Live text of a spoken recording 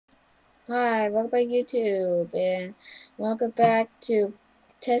Hi, welcome back YouTube, and welcome back to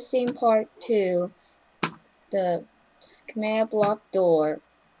testing part 2, the command block door.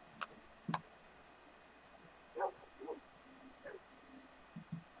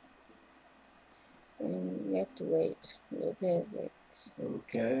 And we have to wait a little bit.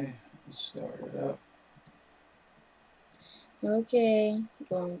 Okay, let's start it up. Okay,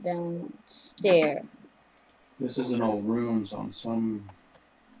 going downstairs. This is an old ruins on some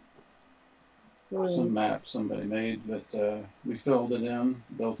map somebody made, but we filled it in,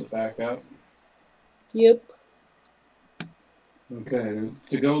 built it back up. Yep. Okay,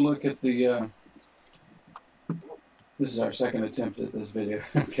 to go look at the. This is our second attempt at this video.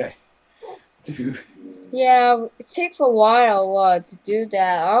 Okay. Yeah, it takes a while to do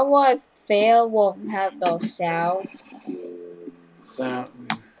that. Otherwise, fail will have no sound. We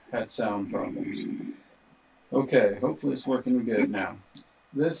had sound problems. Okay, hopefully it's working good now.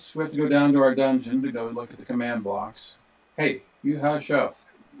 We have to go down to our dungeon to go look at the command blocks. Hey, you hush up,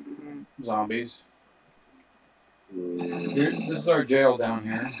 zombies. This is our jail down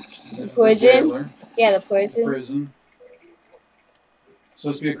here. This is the jailer. Yeah, the The prison. prison.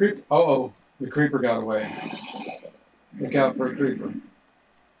 Supposed to be a creeper. Oh, the creeper got away. Look out for a creeper.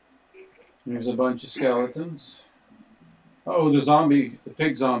 There's a bunch of skeletons. Oh, the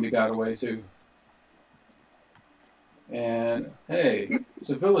pig zombie got away too. And hey, it's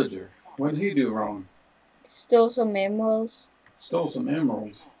a villager. What did he do wrong? Stole some emeralds. Stole some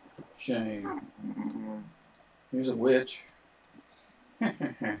emeralds. Shame. Here's a witch.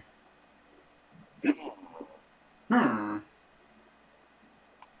 And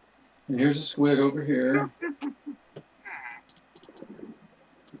here's a squid over here.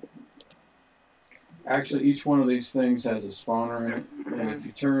 Actually, each one of these things has a spawner in it. And if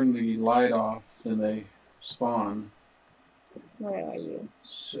you turn the light off, then they spawn. Where are you?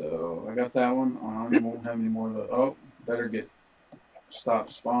 So I got that one on. Won't have any more of the. Oh, better stop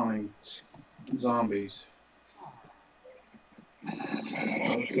spawning zombies.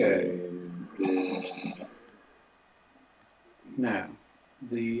 Okay. Now,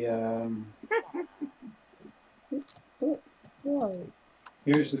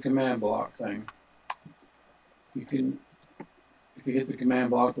 here's the command block thing. You can, if you hit the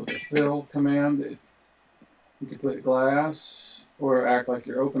command block with the fill command, you can put glass or act like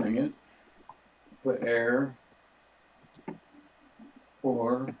you're opening it. Put air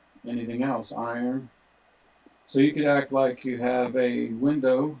or anything else, iron. So you could act like you have a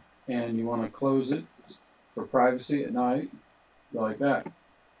window and you want to close it for privacy at night. Go like that.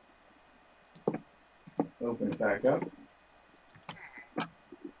 Open it back up.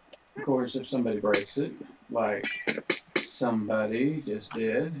 Of course, if somebody breaks it, like somebody just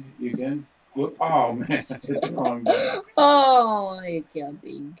did, you can. Whoop, oh man, I hit the wrong button. Oh, you can't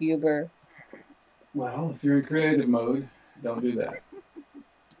be goober. Well, if you're in creative mode, don't do that.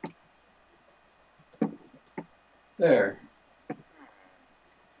 There.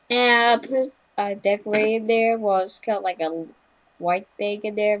 And I decorated there was kind of like a white thing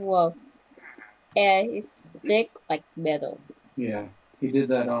in there. Well, and it's thick like metal. Yeah, he did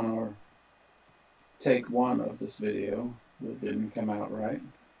that on our take one of this video that didn't come out right.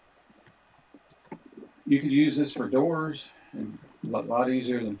 You could use this for doors, and a lot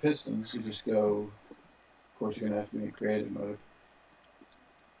easier than pistons. You just go. Of course, you're gonna have to be in creative mode.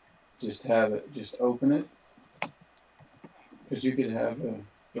 Just have it. Just open it, because you could have a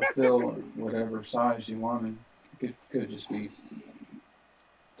fill whatever size you wanted. It could just be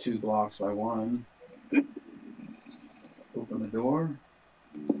 2 blocks by 1. Open the door.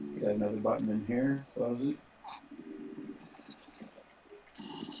 You got another button in here. Close it.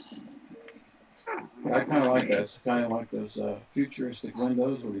 Yeah, I kind of like that. It's kind of like those futuristic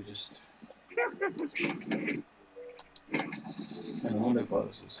windows where you just and the window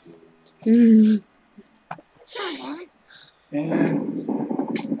closes. And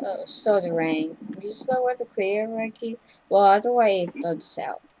Oh, so the rain. You spell what the clear, Ricky? Well, otherwise it does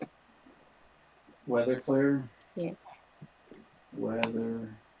out. weather clear. Yeah. Weather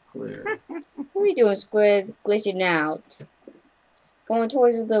clear. What are you doing, Squid? Glitching out. Going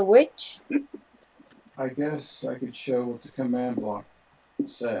towards the witch? I guess I could show what the command block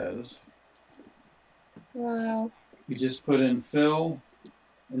says. Well, You just put in fill,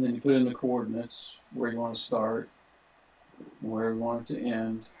 and then you put in the coordinates where you want to start, and where you want it to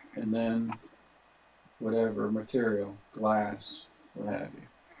end, and then whatever material, glass, what have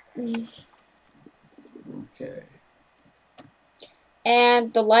you. Okay.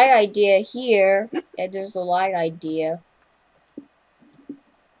 and the light idea here, and there's the light idea.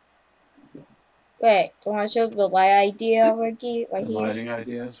 Wait, want to show the light idea, Ricky? Right The here? lighting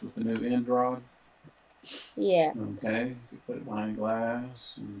ideas with the new end rod. Yeah. Okay, you could put it behind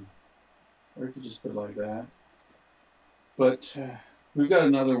glass, or you could just put it like that. But we've got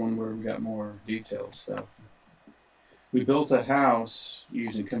another one where we got more detailed stuff. We built a house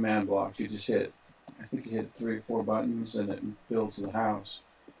using command blocks. You just hit, I think you hit 3 or 4 buttons and it builds the house.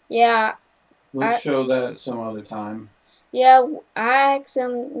 Yeah. We'll show that some other time. Yeah, I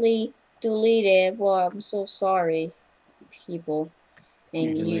accidentally deleted. Well, I'm so sorry, people.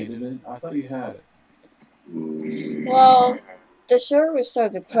 You deleted it? I thought you had it. Well, the server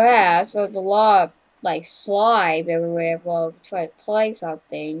started to crash. There was a lot of, like, slime everywhere while we tried to play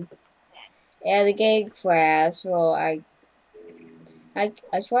something. And the game crashed. Well, I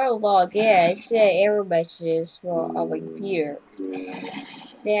tried to log in. I said error messages on my computer.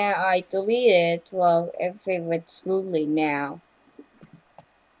 Then I deleted. Well, everything went smoothly now.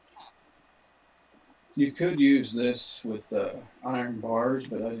 You could use this with iron bars,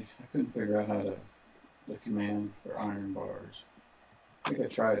 but I couldn't figure out how to the command for iron bars. I think I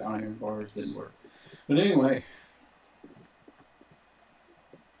tried iron bars, didn't work. But anyway,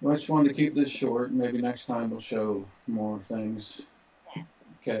 I just wanted to keep this short. Maybe next time we'll show more things.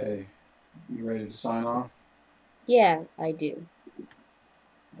 Okay, you ready to sign off? Yeah, I do.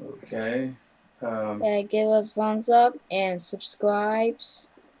 Okay. Give us thumbs up and subscribes.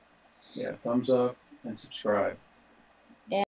 Yeah, thumbs up and subscribe.